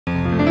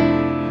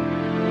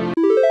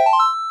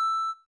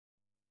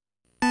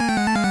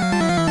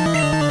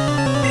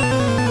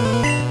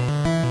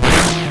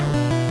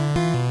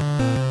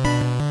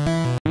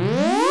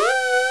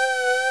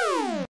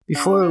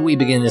Before we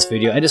begin this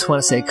video, I just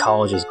want to say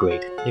college is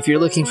great if you're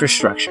looking for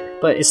structure,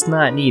 but it's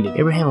not needed.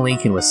 Abraham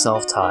Lincoln was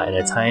self-taught in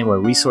a time where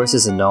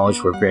resources and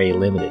knowledge were very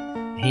limited,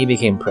 and he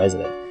became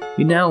president.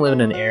 We now live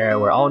in an era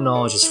where all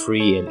knowledge is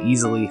free and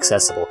easily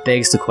accessible.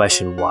 Begs to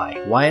question why.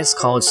 Why is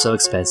college so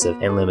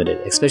expensive and limited,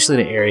 especially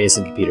to areas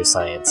in computer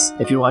science?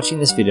 If you're watching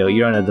this video,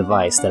 you're on a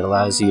device that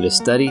allows you to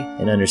study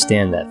and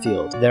understand that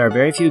field. There are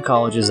very few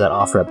colleges that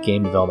offer up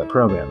game development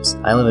programs.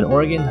 I live in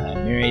Oregon,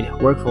 I'm married,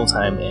 work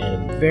full-time,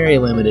 and am very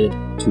limited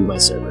to my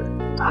server.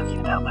 Talking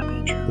about my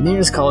bedroom. The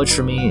nearest college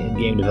for me in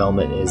game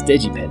development is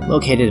DigiPen,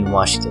 located in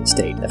Washington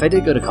State. If I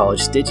did go to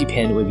college,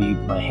 DigiPen would be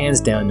my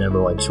hands-down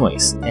 #1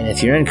 choice. And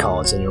if you're in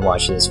college and you're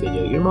watching this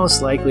video, you're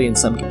most likely in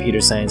some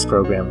computer science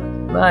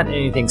program, not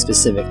anything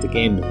specific to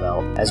game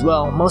development. As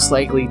well, most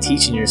likely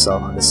teaching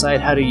yourself on the side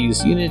how to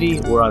use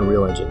Unity or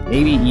Unreal Engine,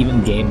 maybe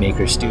even Game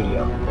Maker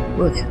Studio.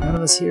 Look, none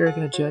of us here are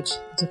going to judge.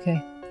 It's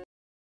okay.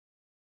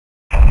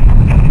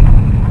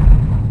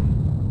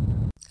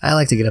 I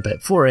like to get up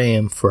at 4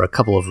 AM for a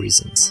couple of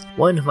reasons.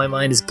 1, my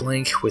mind is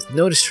blank with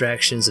no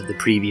distractions of the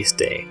previous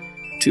day.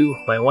 2,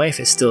 my wife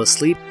is still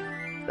asleep.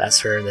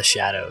 That's her in the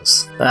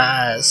shadows.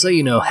 So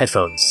you know,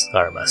 headphones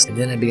are a must. And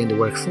then I begin to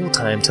work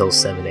full-time till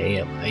 7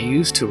 AM. I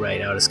used to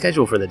write out a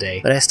schedule for the day,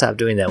 but I stopped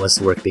doing that once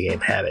the work became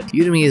habit.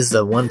 Udemy is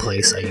the one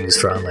place I use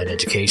for online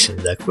education.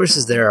 The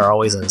courses there are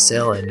always on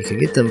sale and you can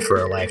get them for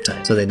a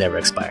lifetime, so they never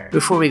expire.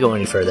 Before we go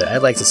any further,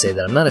 I'd like to say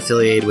that I'm not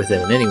affiliated with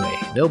them in any way.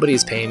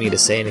 Nobody's paying me to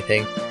say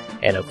anything.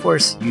 And of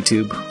course,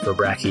 YouTube for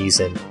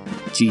brackies and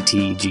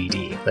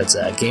GTGD, that's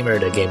a gamer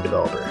to game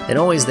developer. And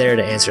always there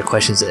to answer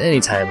questions at any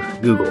time,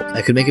 Google.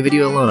 I could make a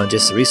video alone on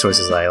just the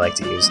resources that I like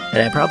to use,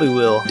 and I probably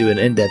will do an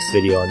in-depth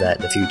video on that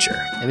in the future.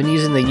 I've been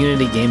using the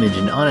Unity game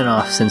engine on and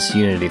off since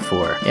Unity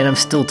 4, and I'm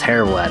still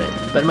terrible at it.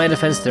 But in my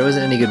defense, there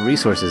wasn't any good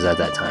resources at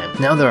that time.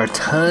 Now there are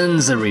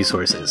tons of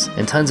resources,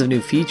 and tons of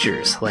new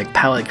features, like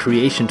Palette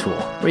Creation Tool,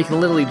 where you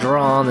can literally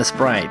draw on the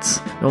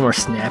sprites. No more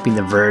snapping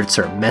the verts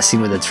or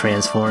messing with the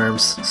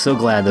transforms. So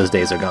glad those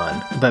days are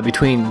gone. But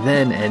between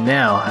then and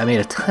now, I made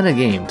a ton of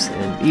games,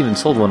 and even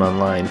sold one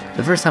online.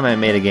 The first time I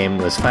made a game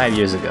was 5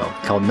 years ago,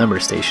 called Number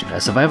Station,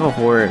 a survival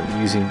horror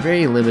using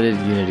very limited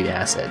Unity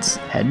assets.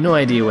 Had no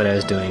idea what I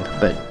was doing,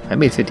 but I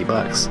made 50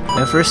 bucks.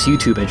 My first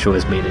YouTube intro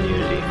was made in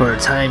Unity. For a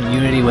time,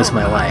 Unity was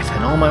my life,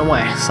 and all my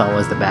wife saw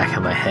was the back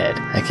of my head.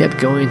 I kept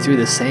going through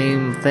the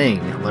same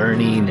thing,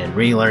 learning and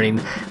relearning.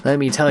 Let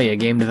me tell you,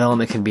 game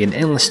development can be an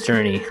endless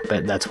journey,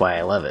 but that's why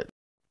I love it.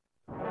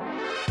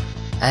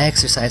 I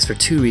exercise for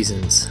 2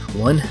 reasons.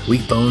 1,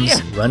 weak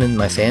bones run in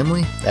my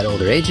family at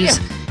older ages,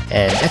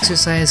 and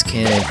exercise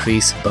can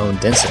increase bone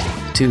density.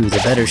 2,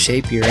 the better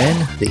shape you're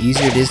in, the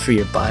easier it is for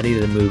your body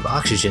to move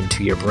oxygen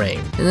to your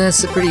brain. And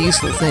that's a pretty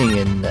useful thing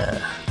in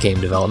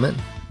game development.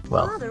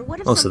 Well,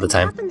 most of the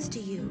time.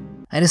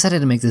 I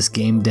decided to make this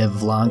game dev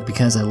vlog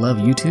because I love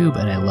YouTube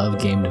and I love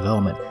game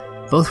development.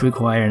 Both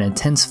require an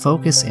intense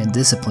focus and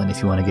discipline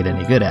if you want to get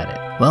any good at it.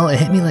 Well, it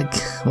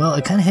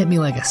kind of hit me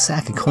like a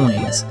sack of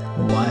coins.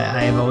 Why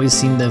I've always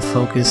seemed to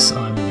focus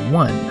on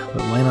one,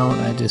 but why don't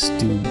I just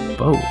do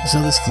both?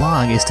 So this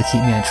vlog is to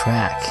keep me on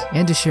track,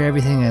 and to share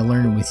everything I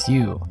learned with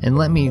you. And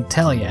let me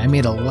tell you, I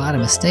made a lot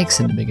of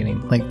mistakes in the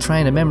beginning, like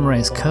trying to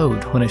memorize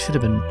code when I should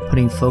have been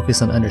putting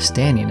focus on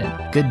understanding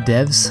it. Good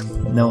devs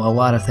know a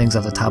lot of things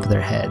off the top of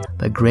their head,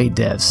 but great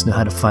devs know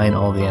how to find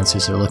all the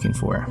answers they're looking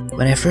for.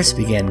 When I first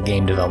began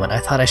game development, I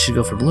thought I should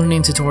go from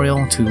learning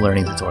tutorial to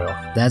learning tutorial.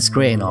 That's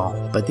great and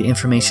all, but the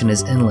information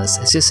is endless.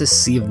 It's just a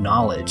sea of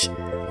knowledge.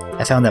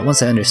 I found that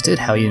once I understood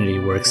how Unity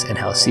works and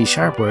how C#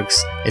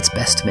 works, it's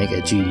best to make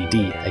a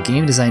GDD, a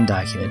game design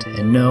document,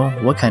 and know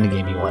what kind of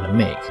game you want to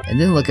make.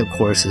 And then look up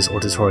courses or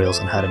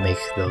tutorials on how to make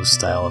those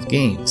style of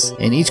games.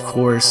 In each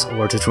course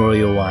or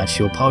tutorial you'll watch,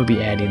 you'll probably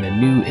be adding a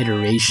new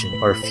iteration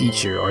or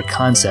feature or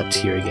concept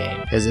to your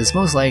game, because it's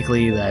most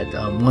likely that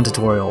one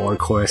tutorial or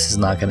course is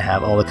not going to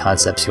have all the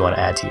concepts you want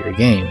to add to your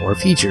game or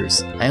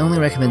features. I only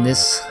recommend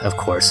this, of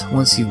course,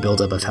 once you've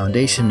built up a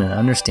foundation and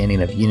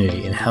understanding of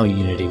Unity and how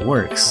Unity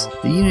works.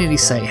 The Unity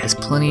site has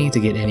plenty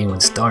to get anyone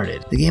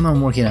started. The game I'm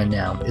working on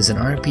now is an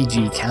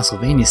RPG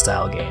Castlevania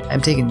style game.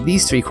 I'm taking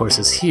these 3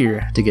 courses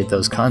here to get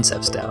those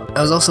concepts down.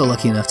 I was also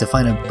lucky enough to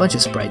find a bunch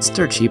of sprites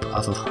dirt cheap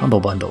off of Humble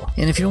Bundle.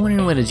 And if you're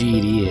wondering what a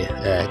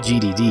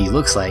GDD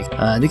looks like,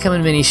 they come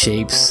in many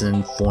shapes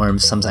and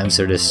forms. Sometimes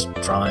they're just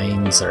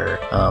drawings or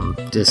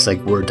just like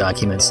Word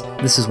documents.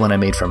 This is one I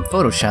made from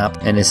Photoshop,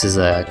 and this is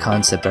a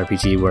concept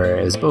RPG where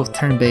it was both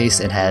turn-based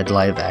and had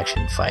live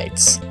action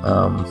fights.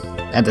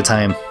 At the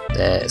time,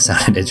 that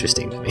sounded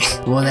interesting to me.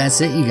 Well, that's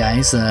it, you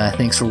guys.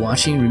 Thanks for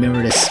watching.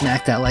 Remember to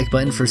smack that like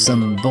button for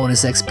some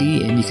bonus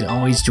XP, and you can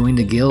always join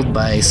the guild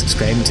by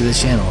subscribing to the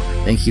channel.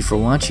 Thank you for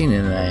watching,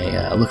 and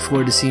I look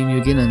forward to seeing you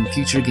again on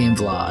future game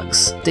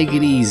vlogs. Take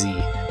it easy.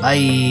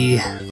 Bye!